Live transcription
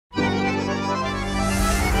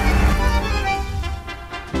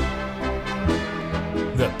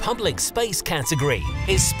Public Space category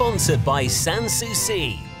is sponsored by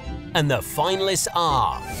Sanssouci. And the finalists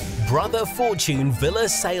are Brother Fortune Villa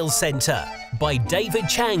Sales Center by David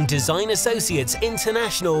Chang Design Associates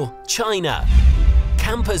International, China.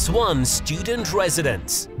 Campus One Student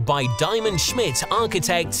Residence by Diamond Schmidt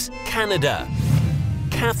Architects, Canada.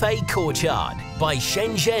 Cafe Courtyard by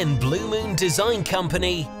Shenzhen Blue Moon Design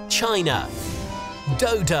Company, China.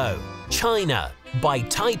 Dodo, China by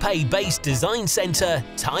Taipei-based Design Center,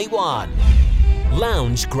 Taiwan.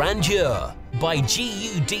 Lounge Grandeur by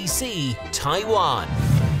GUDC, Taiwan.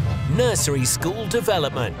 Nursery School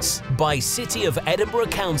Developments by City of Edinburgh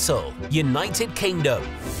Council, United Kingdom.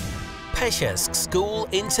 Peshesk School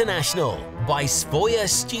International by Svoya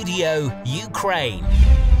Studio, Ukraine.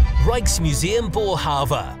 Rijksmuseum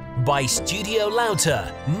Boerhaave by Studio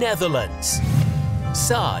Louter, Netherlands.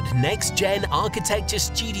 SAD Next Gen Architecture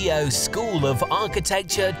Studio School of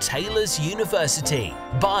Architecture, Taylor's University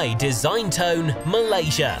by Design Tone,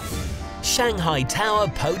 Malaysia. Shanghai Tower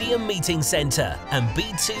Podium Meeting Center and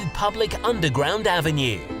B2 Public Underground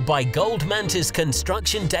Avenue by Gold Mantis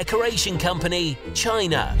Construction Decoration Company,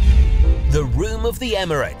 China. The Room of the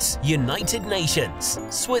Emirates, United Nations,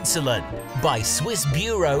 Switzerland by Swiss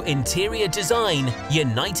Bureau Interior Design,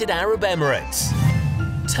 United Arab Emirates.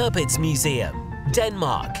 Tirpitz Museum,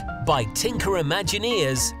 Denmark by Tinker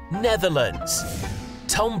Imagineers, Netherlands.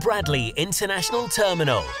 Tom Bradley International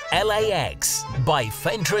Terminal, LAX by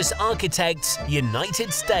Fentress Architects,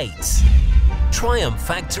 United States. Triumph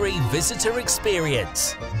Factory Visitor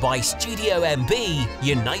Experience by Studio MB,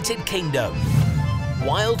 United Kingdom.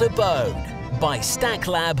 Wild Abode by Stack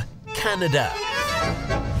Lab, Canada.